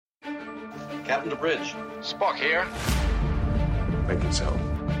Captain to bridge. Spock here. Make it so.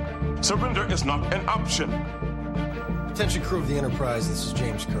 Surrender is not an option. Attention crew of the Enterprise, this is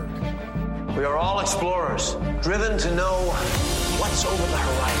James Kirk. We are all explorers, driven to know what's over the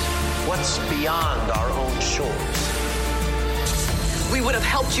horizon, what's beyond our own shores. We would have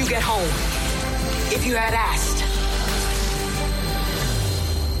helped you get home if you had asked.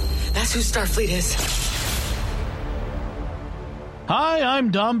 That's who Starfleet is. Hi,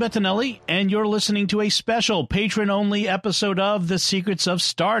 I'm Dom Bettinelli, and you're listening to a special patron-only episode of The Secrets of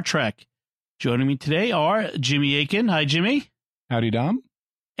Star Trek. Joining me today are Jimmy Aiken. Hi, Jimmy. Howdy, Dom.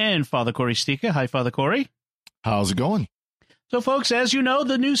 And Father Corey Stika. Hi, Father Corey. How's it going? So, folks, as you know,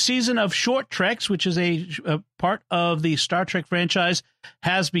 the new season of Short Treks, which is a part of the Star Trek franchise,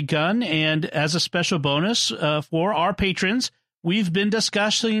 has begun. And as a special bonus for our patrons, we've been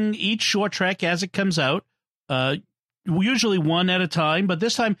discussing each Short Trek as it comes out, usually one at a time, but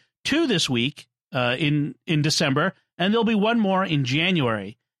this time two this week in December, and there'll be one more in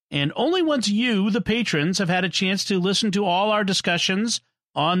January. And only once you, the patrons, have had a chance to listen to all our discussions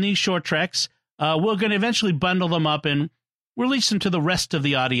on these Short Treks, we're going to eventually bundle them up and release them to the rest of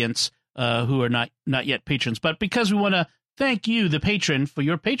the audience who are not yet patrons. But because we want to thank you, the patron, for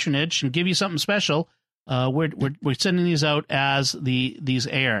your patronage and give you something special, we're sending these out as these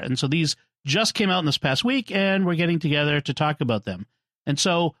air. And so these just came out in this past week, and we're getting together to talk about them. And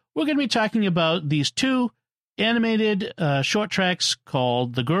so we're going to be talking about these two animated short treks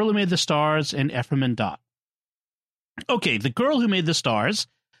called The Girl Who Made the Stars and Ephraim and Dot. Okay, The Girl Who Made the Stars.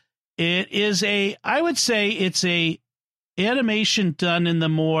 I would say it's a animation done in the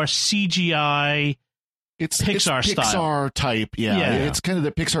more CGI Pixar style. Type, yeah. It's kind of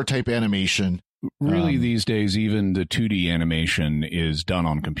the Pixar type animation. Really, these days, even the 2D animation is done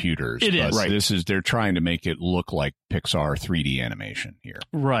on computers. It is. Right. They're trying to make it look like Pixar 3D animation here.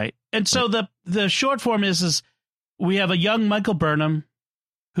 Right. And so the short form is we have a young Michael Burnham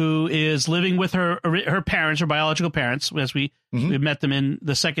who is living with her parents, her biological parents, as we met them in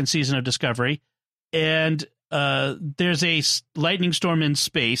the second season of Discovery. And there's a lightning storm in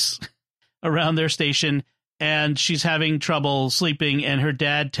space around their station, and she's having trouble sleeping, and her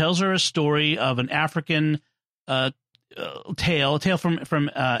dad tells her a story of an African tale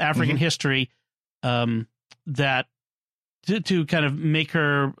from African history that to kind of make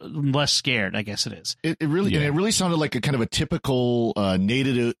her less scared, I guess it is. It really sounded like a kind of a typical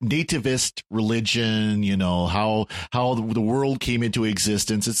nativist religion, you know, how the world came into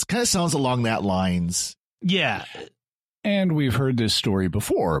existence. It kind of sounds along that lines. Yeah. And we've heard this story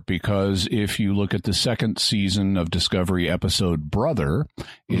before, because if you look at the second season of Discovery episode Brother,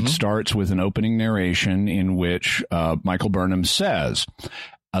 it starts with an opening narration in which Michael Burnham says,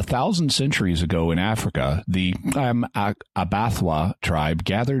 1,000 centuries ago in Africa, the Abathwa tribe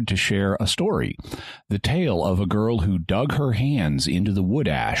gathered to share a story, the tale of a girl who dug her hands into the wood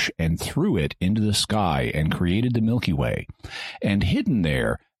ash and threw it into the sky and created the Milky Way. And hidden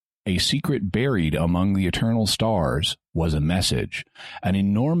there, a secret buried among the eternal stars, was a message, an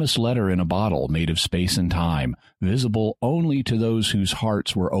enormous letter in a bottle made of space and time, visible only to those whose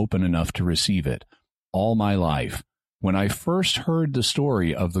hearts were open enough to receive it. All my life, when I first heard the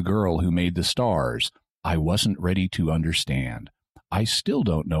story of the girl who made the stars, I wasn't ready to understand. I still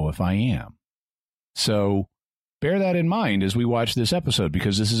don't know if I am. So bear that in mind as we watch this episode,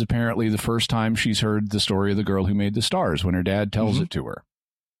 because this is apparently the first time she's heard the story of the girl who made the stars, when her dad tells it to her.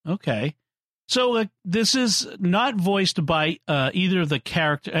 Okay. So this is not voiced by either of the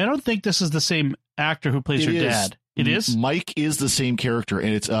characters. I don't think this is the same actor who plays her dad. It is? Mike is the same character,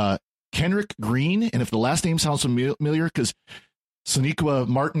 and it's Kenrick Green. And if the last name sounds familiar, because Sonequa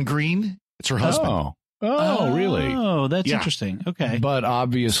Martin Green, it's her husband. Oh, really? Oh, that's interesting. Okay. But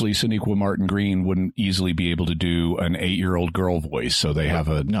obviously, Sonequa Martin Green wouldn't easily be able to do an 8-year-old girl voice, so they have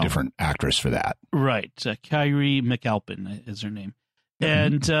a different actress for that. Right. Kyrie McAlpin is her name.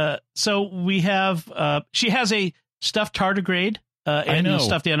 And so we have, she has a stuffed tardigrade and a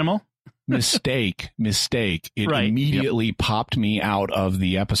stuffed animal. Mistake. It immediately popped me out of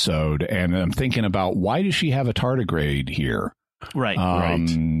the episode, and I'm thinking about, why does she have a tardigrade here? Right.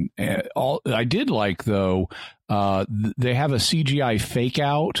 I did like, though, they have a CGI fake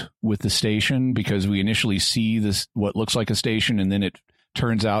out with the station, because we initially see this, what looks like a station, and then it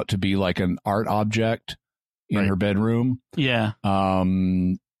turns out to be like an art object in her bedroom. Yeah.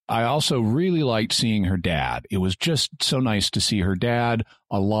 I also really liked seeing her dad. It was just so nice to see her dad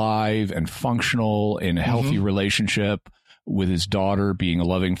alive and functional in a healthy relationship with his daughter, being a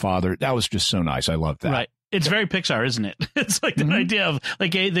loving father. That was just so nice. I loved that. Right. It's very Pixar, isn't it? It's like the idea of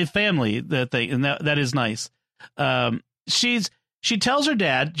like the family that they, and that is nice. she tells her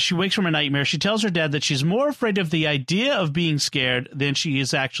dad, she wakes from a nightmare, she tells her dad that she's more afraid of the idea of being scared than she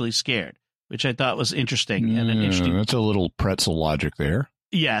is actually scared, which I thought was interesting. And interesting. That's a little pretzel logic there.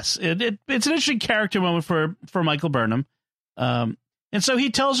 Yes, it's an interesting character moment for Michael Burnham. And so he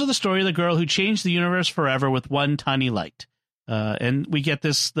tells her the story of the girl who changed the universe forever with one tiny light. And we get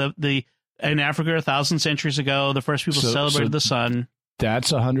this, in Africa 1,000 centuries ago, the first people celebrated the sun.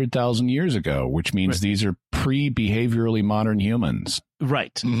 That's 100,000 years ago, which means these are pre-behaviorally modern humans.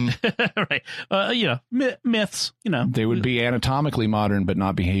 Right. Mm-hmm. Right. Myths, They would be anatomically modern, but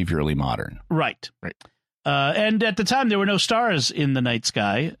not behaviorally modern. Right. And at the time, there were no stars in the night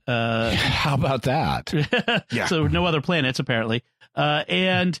sky. How about that? Yeah. So no other planets, apparently.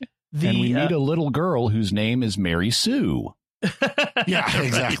 And we meet a little girl whose name is Mary Sue. Yeah,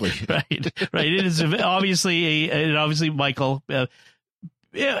 exactly. Right. It is obviously Michael.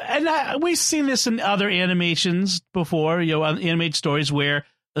 And we've seen this in other animations before, animated stories where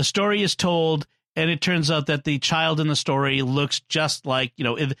the story is told and it turns out that the child in the story looks just like,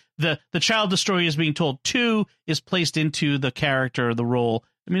 the child the story is being told to is placed into the character, the role.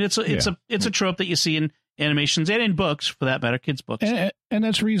 I mean, it's a trope that you see in animations and in books, for that matter, kids' books. And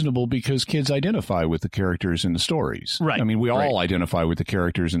that's reasonable because kids identify with the characters in the stories. Right. I mean, we all identify with the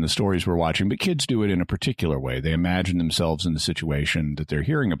characters in the stories we're watching, but kids do it in a particular way. They imagine themselves in the situation that they're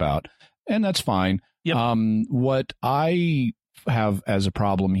hearing about, and that's fine. Yep. What I have as a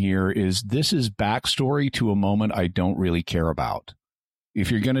problem here is this is backstory to a moment I don't really care about. If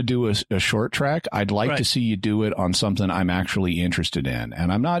you're going to do a short track, I'd like to see you do it on something I'm actually interested in.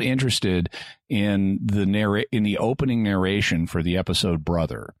 And I'm not interested in the opening narration for the episode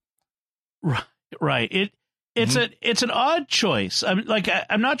Brother. Right. It's an odd choice.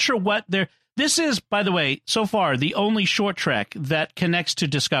 I'm not sure what this is, by the way, so far, the only short track that connects to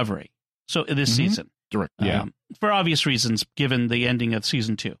Discovery. So this season. Direct. Yeah. For obvious reasons, given the ending of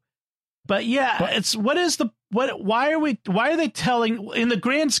season 2. But why are they telling, in the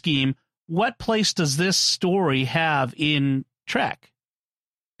grand scheme, what place does this story have in Trek?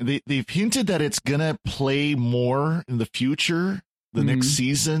 They've hinted that it's gonna play more in the future, the next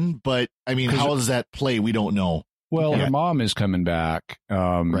season, but I mean, how does that play? We don't know. Well, her mom is coming back,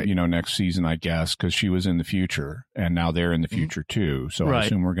 next season, I guess, because she was in the future, and now they're in the future too. So I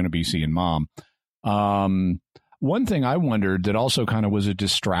assume we're going to be seeing Mom. One thing I wondered that also kind of was a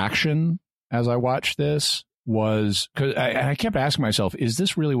distraction as I watched this was because I kept asking myself, is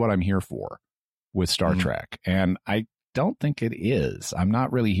this really what I'm here for with Star Trek? And I don't think it is. I'm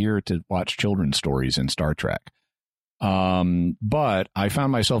not really here to watch children's stories in Star Trek. But I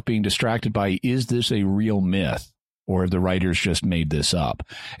found myself being distracted by, is this a real myth or have the writers just made this up?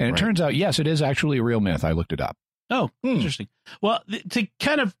 And it turns out, yes, it is actually a real myth. I looked it up. Oh, interesting. Well, to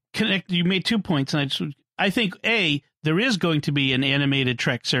kind of connect, you made 2 points, and I think, there is going to be an animated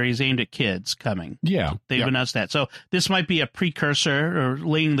Trek series aimed at kids coming. Yeah. They've announced that. So this might be a precursor or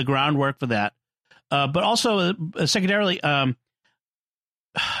laying the groundwork for that. But also, secondarily, I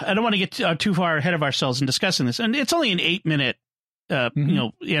don't want to get too far ahead of ourselves in discussing this. And it's only an 8-minute,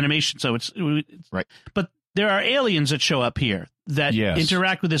 animation. So it's right. But there are aliens that show up here that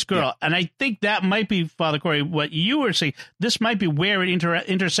interact with this girl. Yeah. And I think that might be, Father Corey, what you were saying. This might be where it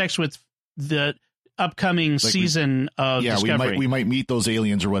intersects with the upcoming season of Discovery. we might meet those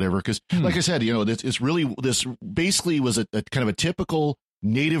aliens or whatever, because like I said, this basically was a kind of a typical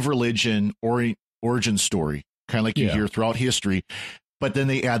native religion origin story, kind of like you hear throughout history, but then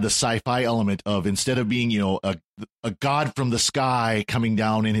they add the sci-fi element of, instead of being a god from the sky coming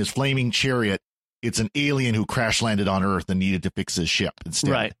down in his flaming chariot, it's an alien who crash landed on Earth and needed to fix his ship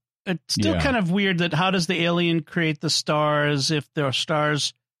instead. Right. It's still kind of weird that how does the alien create the stars if there are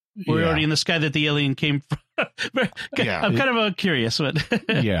stars we're already in the sky that the alien came from? I'm kind of curious. But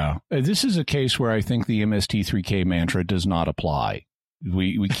this is a case where I think the MST3K mantra does not apply.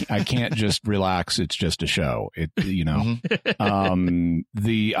 I can't just relax. It's just a show. I'm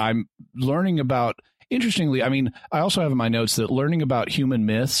learning about, interestingly, I mean, I also have in my notes that learning about human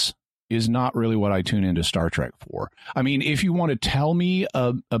myths is not really what I tune into Star Trek for. I mean, if you want to tell me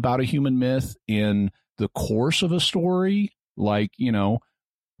about a human myth in the course of a story, like,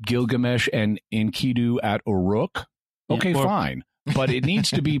 Gilgamesh and Enkidu at Uruk, okay, fine. But it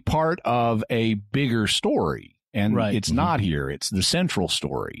needs to be part of a bigger story. And it's not here. It's the central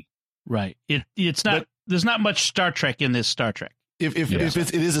story. Right. It's not. There's not much Star Trek in this Star Trek. If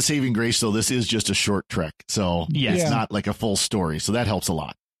it is a saving grace, though, this is just a short Trek. So it's not like a full story. So that helps a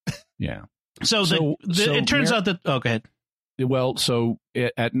lot. Yeah. So it turns out that. Oh, go ahead. Well, so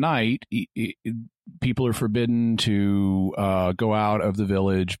at night, people are forbidden to go out of the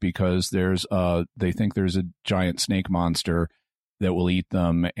village because they think there's a giant snake monster that will eat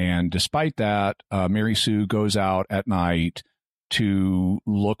them. And despite that, Mary Sue goes out at night to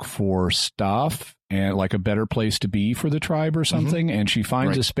look for stuff and like a better place to be for the tribe or something. And she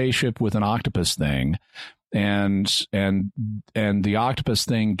finds a spaceship with an octopus thing, and the octopus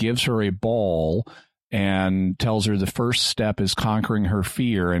thing gives her a ball and tells her the first step is conquering her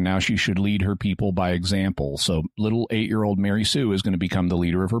fear, and now she should lead her people by example. So little 8-year-old Mary Sue is going to become the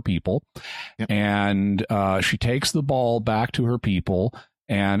leader of her people. And she takes the ball back to her people,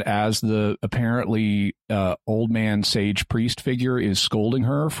 and as the apparently old man sage priest figure is scolding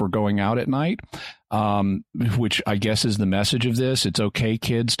her for going out at night, which I guess is the message of this, it's okay,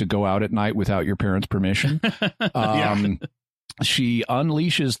 kids, to go out at night without your parents' permission. She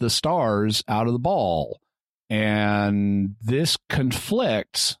unleashes the stars out of the ball, and this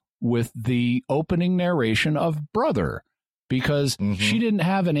conflicts with the opening narration of Brother, because she didn't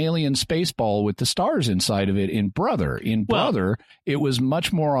have an alien space ball with the stars inside of it in Brother. In Brother, it was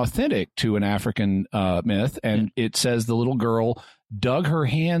much more authentic to an African myth, and it says the little girl dug her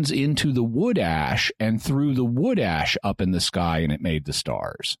hands into the wood ash and threw the wood ash up in the sky, and it made the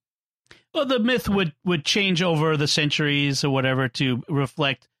stars. Well, the myth would change over the centuries or whatever to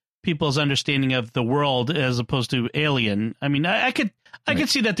reflect people's understanding of the world as opposed to alien. I mean, I could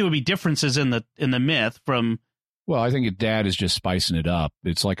see that there would be differences in the myth from. Well, I think Dad is just spicing it up.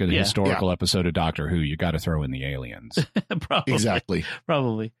 It's like a historical episode of Doctor Who. You got to throw in the aliens. Probably, exactly.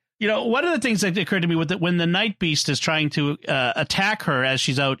 Probably. You know, one of the things that occurred to me with when the Night Beast is trying to attack her as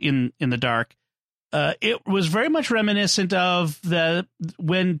she's out in the dark. It was very much reminiscent of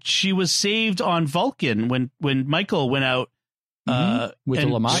when she was saved on Vulcan, when Michael went out with the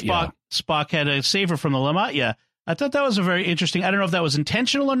Lamagna. Spock had to save her from the Lamagna. I thought that was a very interesting. I don't know if that was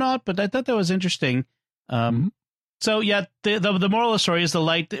intentional or not, but I thought that was interesting. So yeah, the moral of the story is the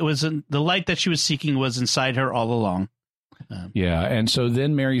light that she was seeking was inside her all along. And so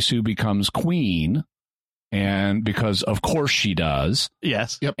then Mary Sue becomes queen. And because of course she does.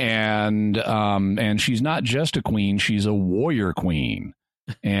 Yes. Yep. And she's not just a queen, she's a warrior queen.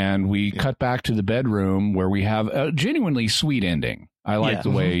 And we cut back to the bedroom where we have a genuinely sweet ending. I like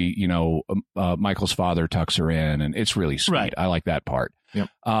the way, Michael's father tucks her in, and it's really sweet. Right. I like that part. Yep.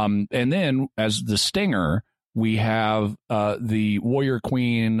 And then as the stinger, we have the warrior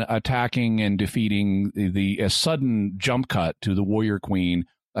queen attacking and defeating a sudden jump cut to the warrior queen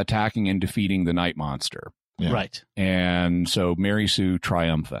attacking and defeating the night monster. Yeah. Right. And so Mary Sue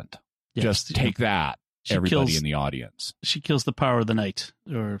triumphant. Yes. Just take that, everybody in the audience. She kills the power of the night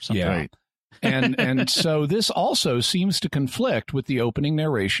or something. Yeah. Right. And so this also seems to conflict with the opening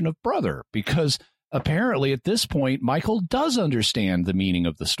narration of Brother, because apparently at this point, Michael does understand the meaning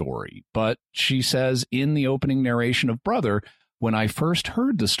of the story. But she says in the opening narration of Brother, when I first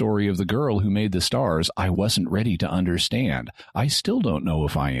heard the story of the girl who made the stars, I wasn't ready to understand. I still don't know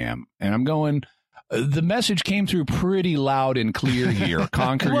if I am. And I'm going, the message came through pretty loud and clear here.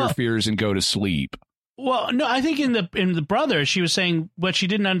 Conquer your fears and go to sleep. Well, no, I think in the Brother, she was saying what she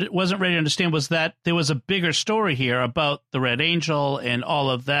wasn't ready to understand was that there was a bigger story here about the Red Angel and all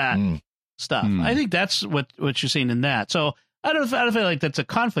of that stuff. I think that's what you're saying in that. So I don't feel like that's a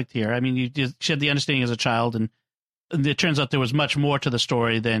conflict here. I mean, she had the understanding as a child, and it turns out there was much more to the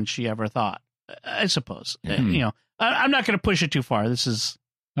story than she ever thought, I suppose. I'm not going to push it too far. This is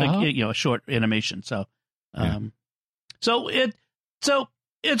a short animation. So, so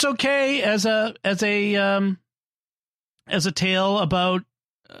it's okay as a tale about,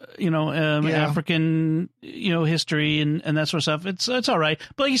 African, history and that sort of stuff. It's all right.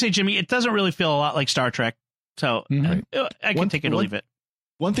 But like you say, Jimmy, it doesn't really feel a lot like Star Trek. So I can take it or leave it.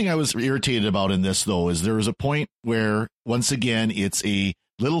 One thing I was irritated about in this, though, is there was a point where, once again, it's a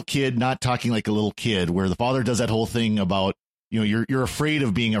little kid not talking like a little kid, where the father does that whole thing about, you're afraid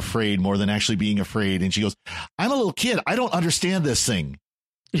of being afraid more than actually being afraid. And she goes, I'm a little kid. I don't understand this thing.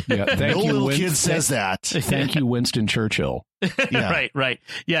 Yeah, no little kid says that. Thank you, Winston Churchill. Yeah. Right.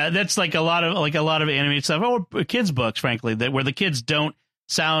 Yeah, that's like a lot of animated stuff, or kids' books, frankly, where the kids don't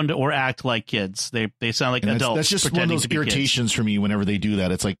sound or act like kids. They sound like adults. That's just one of those irritations for me whenever they do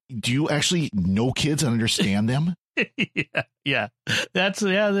that. It's like, do you actually know kids and understand them? Yeah. That's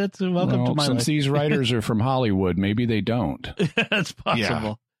welcome to my since life. These writers are from Hollywood, maybe they don't. That's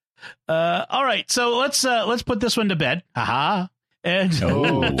possible. Yeah. All right, so let's put this one to bed. Haha. And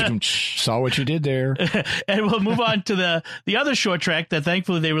saw what you did there. And we'll move on to the other short track that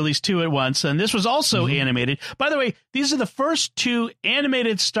thankfully they released 2 at once. And this was also animated. By the way, these are the first 2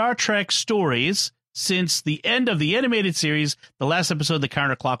 animated Star Trek stories since the end of the animated series, the last episode, the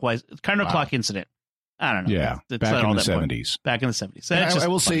counterclock incident. I don't know. Yeah, it's back in the 70s. Back in the 70s.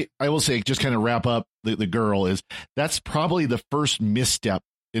 I will say, just kind of wrap up the girl is that's probably the first misstep,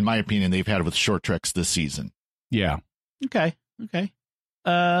 in my opinion, they've had with short treks this season. Yeah. Okay.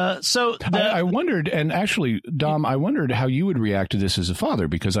 So I wondered, and actually, Dom, I wondered how you would react to this as a father,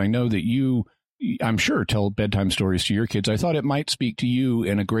 because I know that you, I'm sure, tell bedtime stories to your kids. I thought it might speak to you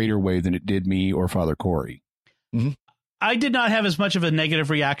in a greater way than it did me or Father Corey. Mm-hmm. I did not have as much of a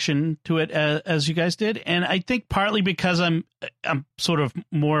negative reaction to it as you guys did, and I think partly because I'm sort of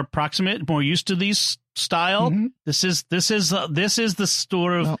more proximate, more used to these style. Mm-hmm. This is the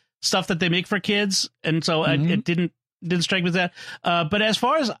sort of stuff that they make for kids, and so it didn't strike me as that. But as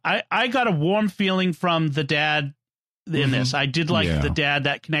far as I got a warm feeling from the dad in this. I did like the dad,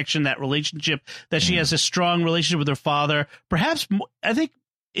 that connection, that relationship, that she has a strong relationship with her father. Perhaps I think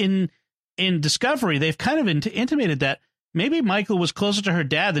in Discovery they've kind of intimated that maybe Michael was closer to her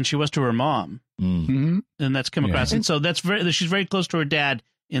dad than she was to her mom. Mm-hmm. And that's come across. And so she's very close to her dad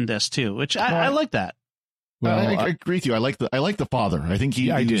in this too, which I like that. Well, I agree with you. I like the father. I think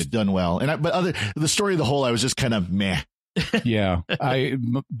he's done well. But the story of the whole, I was just kind of meh. Yeah,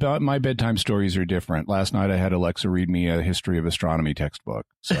 my bedtime stories are different. Last night I had Alexa read me a history of astronomy textbook.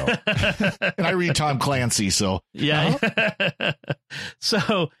 So, and I read Tom Clancy. So yeah.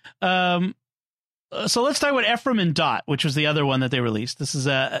 So let's talk about Ephraim and Dot, which was the other one that they released. This is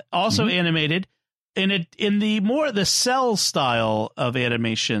also animated. In the cell style of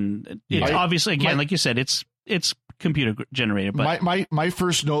animation. It's obviously, again, like you said, it's computer generated. But my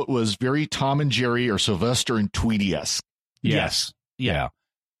first note was very Tom and Jerry or Sylvester and Tweety-esque. Yes. Yeah.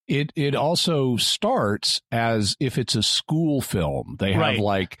 It also starts as if it's a school film. They have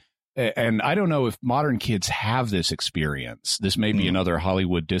and I don't know if modern kids have this experience. This may be another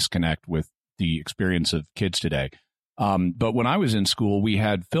Hollywood disconnect with the experience of kids today. But when I was in school, we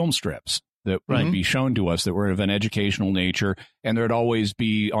had film strips that would be shown to us that were of an educational nature. And there'd always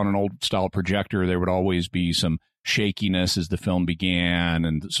be, on an old style projector, there would always be some shakiness as the film began.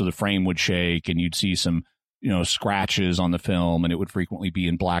 And so the frame would shake and you'd see some, scratches on the film, and it would frequently be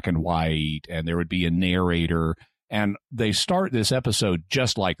in black and white, and there would be a narrator. And they start this episode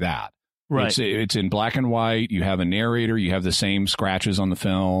just like that. Right. It's in black and white. You have a narrator. You have the same scratches on the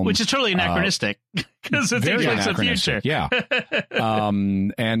film, which is totally anachronistic because it's the future. Yeah.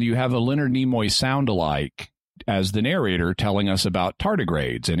 And you have a Leonard Nimoy sound-alike as the narrator telling us about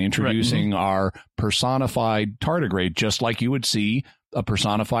tardigrades and introducing our personified tardigrade, just like you would see a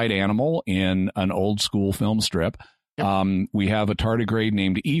personified animal in an old school film strip. Yep. We have a tardigrade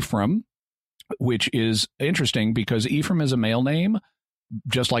named Ephraim, which is interesting because Ephraim is a male name,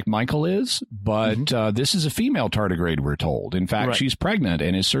 just like Michael is, but this is a female tardigrade, we're told. In fact, she's pregnant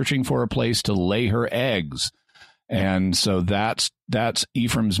and is searching for a place to lay her eggs. And so that's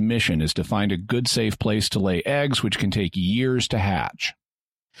Ephraim's mission, is to find a good, safe place to lay eggs, which can take years to hatch.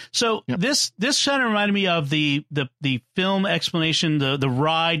 So this kind of reminded me of the film explanation, the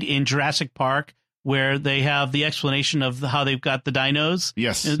ride in Jurassic Park, where they have the explanation of how they've got the dinos.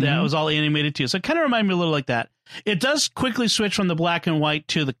 Yes. That was all animated too. So it kind of reminded me a little like that. It does quickly switch from the black and white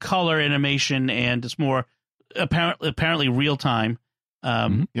to the color animation, and it's more apparently real time.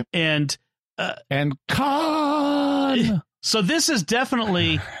 And Khan. So this is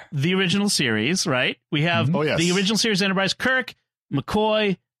definitely the original series, right? We have the original series Enterprise, Kirk,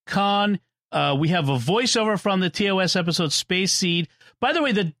 McCoy, Khan. We have a voiceover from the TOS episode Space Seed. By the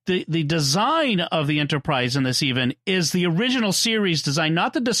way, the design of the Enterprise in this even is the original series design,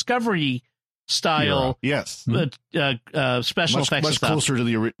 not the Discovery style. Yes. Special effects. Much closer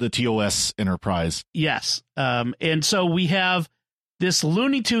to the TOS Enterprise. Yes. And so we have this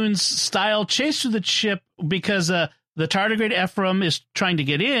Looney Tunes style chase through the ship because the tardigrade Ephraim is trying to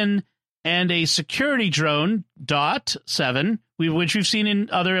get in, and a security drone, Dot 7, which we've seen in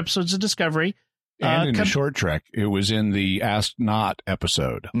other episodes of Discovery. And in the short trek, it was in the Ask Not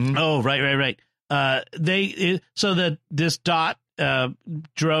episode. Oh, right. This Dot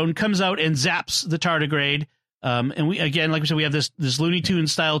drone comes out and zaps the tardigrade. And we, again, like we said, we have this Looney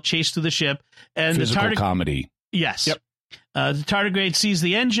Tunes style chase through the ship. And physical comedy. Yes. Yep. The tardigrade sees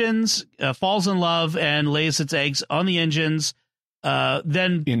the engines, falls in love, and lays its eggs on the engines.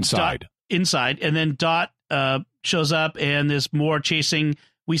 Then inside, and then Dot shows up, and there's more chasing.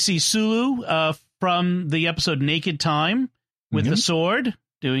 We see Sulu from the episode Naked Time with the sword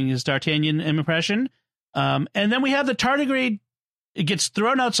doing his D'Artagnan impression. And then we have the tardigrade. It gets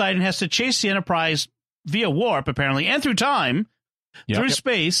thrown outside and has to chase the Enterprise via warp, apparently, and through time, through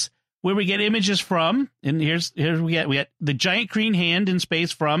space, where we get images from. And here we get the giant green hand in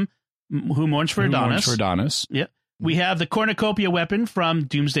space from Who Mourns for Adonis. Yeah. We have the cornucopia weapon from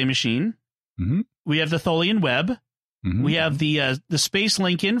Doomsday Machine. Mm-hmm. We have the Tholian Web. Mm-hmm. We have the Space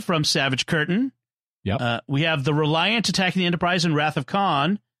Lincoln from Savage Curtain. Yep. We have the Reliant attacking the Enterprise in Wrath of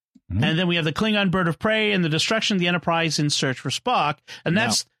Khan. Mm-hmm. And then we have the Klingon Bird of Prey and the destruction of the Enterprise in Search for Spock. And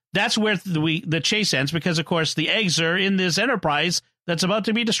that's where the chase ends, because, of course, the eggs are in this Enterprise that's about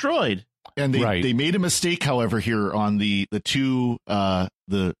to be destroyed. And they made a mistake, however, here on the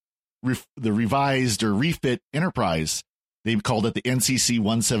revised or refit Enterprise. They called it the NCC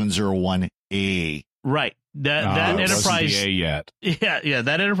 1701A. Right. That Enterprise the A yet. Yeah.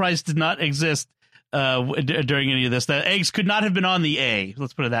 That Enterprise did not exist during any of this. The eggs could not have been on the A.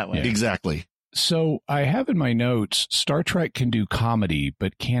 Let's put it that way. Yeah. Exactly. So I have in my notes, Star Trek can do comedy,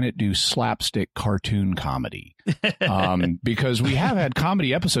 but can it do slapstick cartoon comedy? Because we have had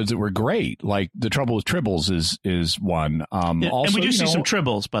comedy episodes that were great, like The Trouble with Tribbles is one. Also, and we do see some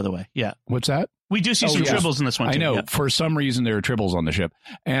Tribbles, by the way. Yeah. What's that? We do see some Tribbles in this one, too. I know. Yeah. For some reason, there are Tribbles on the ship.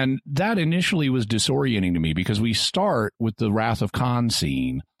 And that initially was disorienting to me, because we start with the Wrath of Khan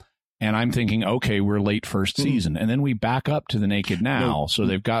scene, and I'm thinking, okay, we're late first season. And then we back up to the Naked Now. So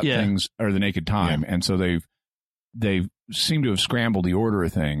they've got things, or the Naked Time. Yeah. And so they've seemed to have scrambled the order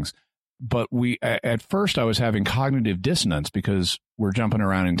of things. But at first I was having cognitive dissonance because we're jumping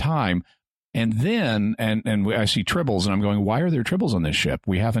around in time. And then, and I see Tribbles, and I'm going, why are there Tribbles on this ship?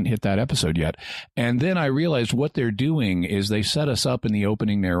 We haven't hit that episode yet. And then I realized what they're doing is they set us up in the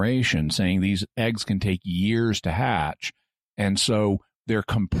opening narration saying these eggs can take years to hatch. And so they're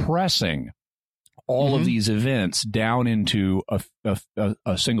compressing all of these events down into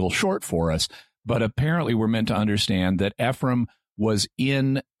a single short for us. But apparently we're meant to understand that Ephraim was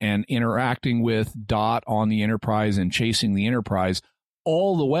in and interacting with Dot on the Enterprise and chasing the Enterprise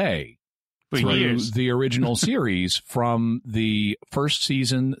all the way through the original series, from the first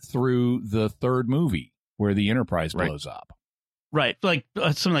season through the third movie where the Enterprise blows up. Right. Like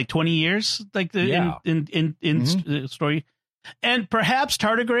something like 20 years, like in story. And perhaps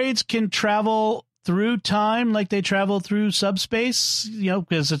tardigrades can travel through time like they travel through subspace,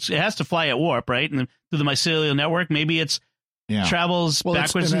 because it has to fly at warp, right? And through the mycelial network, maybe it's travels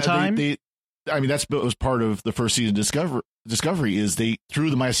backwards in time. That was part of the first season Discovery is through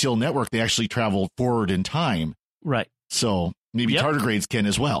the mycelial network, they actually travel forward in time. Right. So maybe tardigrades can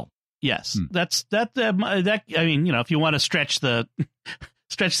as well. Yes. That's that. If you want to stretch the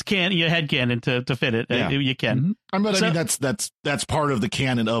your head cannon to fit it, you can. That's part of the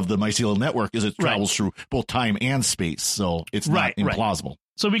canon of the mycelial network, is it travels through both time and space, so it's not implausible. Right.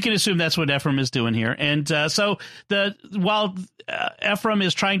 So we can assume that's what Ephraim is doing here. And while Ephraim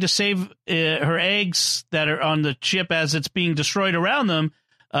is trying to save her eggs that are on the ship as it's being destroyed around them,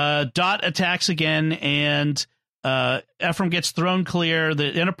 Dot attacks again, and Ephraim gets thrown clear. The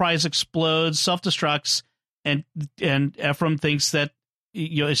Enterprise explodes, self-destructs, and Ephraim thinks that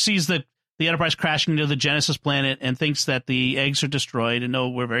sees the Enterprise crashing into the Genesis planet and thinks that the eggs are destroyed,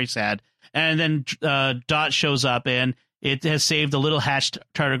 and we're very sad. And then Dot shows up, and it has saved the little hatched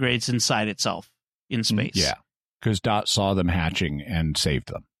tardigrades inside itself in space. Yeah, because Dot saw them hatching and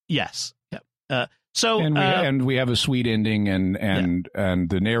saved them. Yes. Yep. And we have a sweet ending, and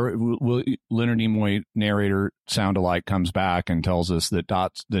the Leonard Nimoy narrator sound-alike comes back and tells us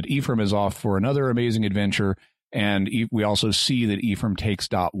that Ephraim is off for another amazing adventure. And we also see that Ephraim takes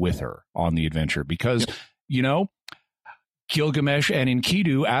Dot with her on the adventure because, Gilgamesh and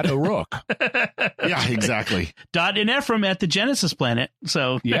Enkidu at Uruk. Yeah, exactly. Dot and Ephraim at the Genesis planet.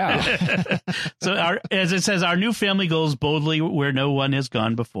 So, yeah. So as it says, our new family goes boldly where no one has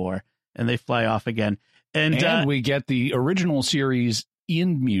gone before, and they fly off again. And we get the original series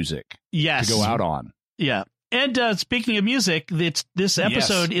in music to go out on. Yeah. And speaking of music, this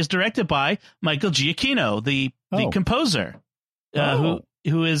episode is directed by Michael Giacchino, the composer,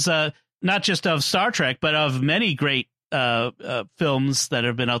 who is not just of Star Trek, but of many great films that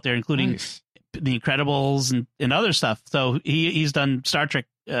have been out there, including The Incredibles and other stuff. So he's done Star Trek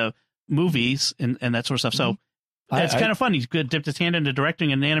movies and that sort of stuff. So it's kind of fun. He's dipped his hand into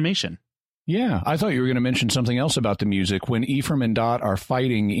directing and animation. Yeah, I thought you were going to mention something else about the music. When Ephraim and Dot are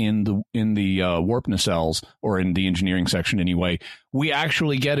fighting in the warp nacelles, or in the engineering section anyway, we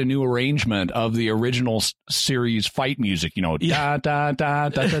actually get a new arrangement of the original series fight music. Da da da da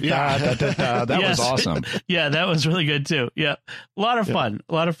da da da da. That was awesome. Yeah, that was really good too. Yeah, a lot of fun.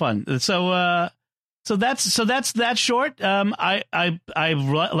 So that's that short. I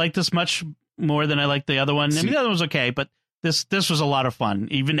like this much more than I like the other one. I mean, the other one was okay, but This was a lot of fun,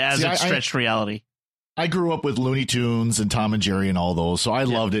 even as it stretched reality. I grew up with Looney Tunes and Tom and Jerry and all those, so I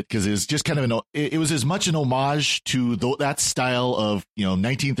loved it because it was just kind of it was as much an homage to that style of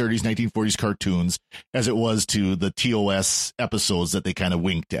 1930s, 1940s cartoons as it was to the TOS episodes that they kind of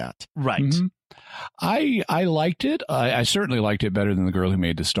winked at. Right. Mm-hmm. I liked it. I certainly liked it better than The Girl Who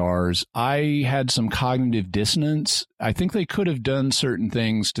Made the Stars. I had some cognitive dissonance. I think they could have done certain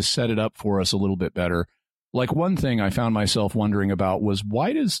things to set it up for us a little bit better. Like one thing I found myself wondering about was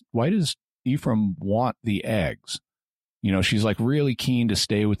why does Ephraim want the eggs? She's like really keen to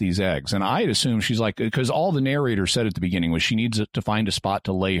stay with these eggs. And I had assumed she's like, because all the narrator said at the beginning was she needs to find a spot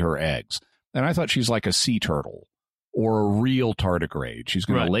to lay her eggs. And I thought she's like a sea turtle or a real tardigrade. She's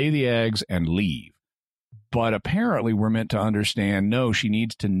going to lay the eggs and leave. But apparently we're meant to understand, no, she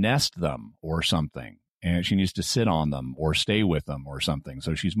needs to nest them or something. And she needs to sit on them or stay with them or something.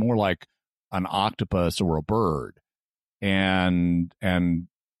 So she's more like an octopus or a bird. And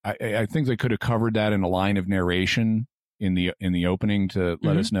I think they could have covered that in a line of narration in the opening to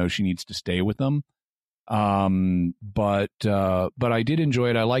let us know she needs to stay with them. But I did enjoy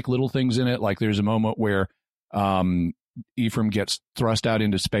it. I like little things in it. Like there's a moment where Ephraim gets thrust out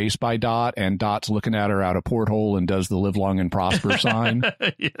into space by Dot, and Dot's looking at her out a porthole and does the live long and prosper sign.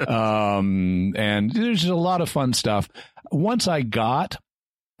 Yes. And there's a lot of fun stuff. Once I got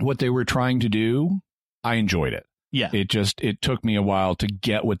what they were trying to do, I enjoyed it. Yeah. It took me a while to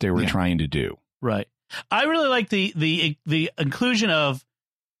get what they were trying to do. Right. I really like the inclusion of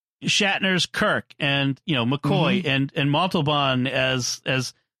Shatner's Kirk and McCoy and Montalban as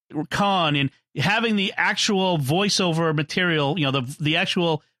Khan, and having the actual voiceover material, the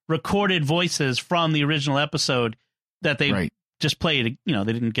actual recorded voices from the original episode that they just played. They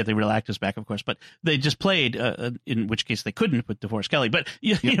didn't get the real actors back, of course, but they just played. In which case they couldn't with DeForest Kelley, but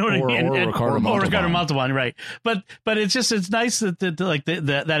you know what I mean, or Ricardo Montalban, right? But it's nice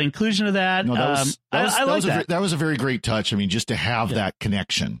that inclusion of that. No, that was a very great touch. I mean, just to have that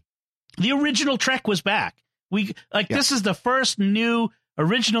connection. The original Trek was back. This is the first new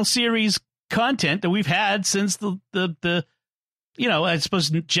original series content that we've had since the I suppose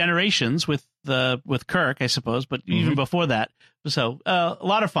generations with Kirk, I suppose, but even before that. So a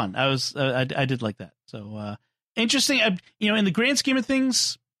lot of fun. I did like that. So interesting. In the grand scheme of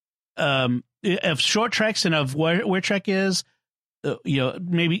things, of short treks and of where Trek is,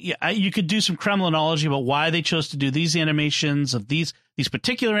 maybe you could do some criminology about why they chose to do these animations of these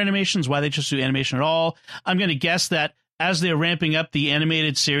particular animations, why they chose to do animation at all. I'm going to guess that as they're ramping up the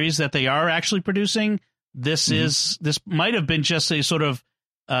animated series that they are actually producing, this might have been just a sort of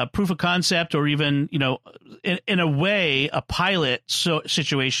proof of concept, or even in a way a pilot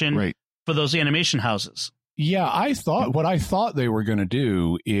situation for those animation houses. Yeah, I thought they were going to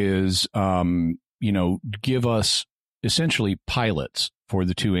do is give us essentially pilots for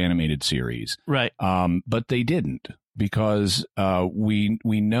the two animated series, right? But they didn't, because we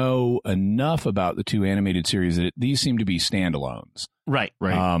know enough about the two animated series that these seem to be standalones. Right.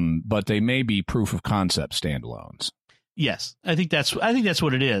 But they may be proof of concept standalones. Yes, I think that's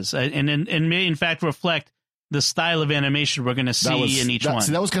what it is, and may in fact reflect the style of animation we're going to see in each one.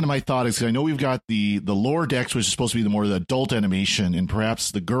 See, that was kind of my thought. Is I know we've got the lower decks, which is supposed to be the more the adult animation, and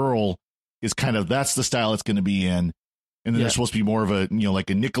perhaps the girl is that's the style it's going to be in, and then there's supposed to be more of a like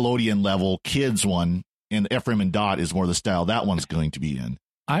a Nickelodeon level kids one, and Ephraim and Dot is more the style that one's going to be in.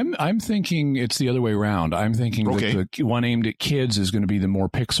 I'm thinking it's the other way around. I'm thinking that the one aimed at kids is going to be the more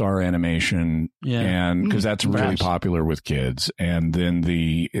Pixar animation, and because that's really popular with kids, and then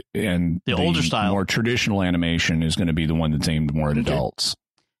the older style, more traditional animation is going to be the one that's aimed more at adults.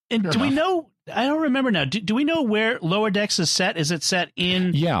 And do we know? I don't remember now. Do we know where Lower Decks is set? Is it set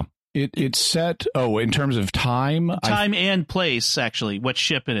in? Yeah, it's set. Oh, in terms of time and place, actually, what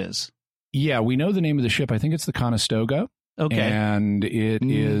ship it is. Yeah, we know the name of the ship. I think it's the Conestoga. Okay. And it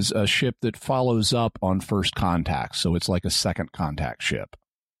is a ship that follows up on First Contact. So it's like a second contact ship.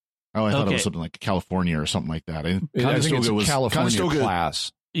 Oh, I thought it was something like California or something like that. I think it's a California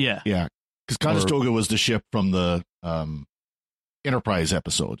class. Yeah. Yeah. Because Conestoga was the ship from the Enterprise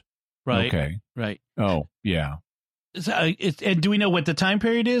episode. Right. Okay. Right. Oh, yeah. And do we know what the time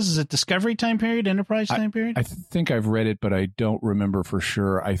period is? Is it Discovery time period, Enterprise time period? I think I've read it, but I don't remember for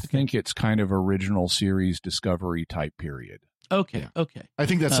sure. I think it's kind of original series Discovery type period. Okay. Yeah. Okay. I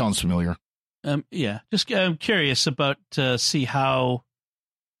think that sounds familiar. Yeah. Just I'm curious about see how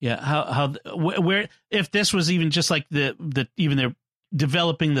where if this was even just like even they're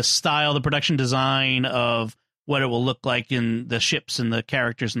developing the style, the production design of what it will look like in the ships and the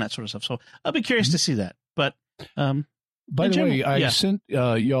characters and that sort of stuff. So I'll be curious to see that. But by the way, I sent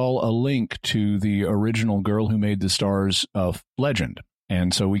y'all a link to the original Girl Who Made the Stars legend,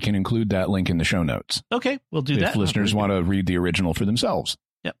 And so we can include that link in the show notes. Okay, we'll do that. If listeners want to read the original for themselves.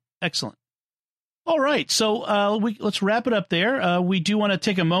 Yep, excellent. All right, so let's wrap it up there. We do want to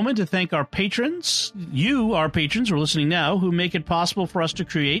take a moment to thank our patrons, our patrons who are listening now, who make it possible for us to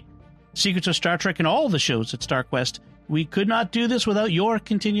create Secrets of Star Trek and all the shows at StarQuest. We could not do this without your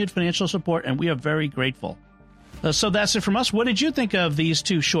continued financial support, and we are very grateful. So that's it from us. What did you think of these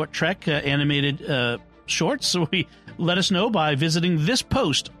two short Trek animated shorts? So let us know by visiting this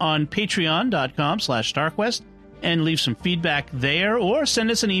post on patreon.com/StarQuest and leave some feedback there, or send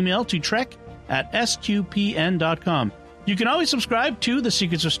us an email to trek@sqpn.com. You can always subscribe to The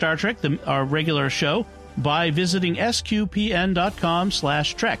Secrets of Star Trek, our regular show, by visiting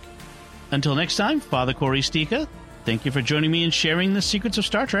sqpn.com/Trek. Until next time, Father Corey Stika, thank you for joining me in sharing The Secrets of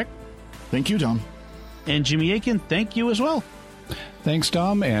Star Trek. Thank you, Dom. And Jimmy Aiken, thank you as well. Thanks,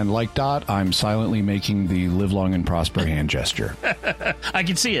 Dom. And like Dot, I'm silently making the live long and prosper hand gesture. I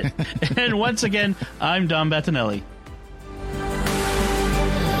can see it. And once again, I'm Dom Bettinelli.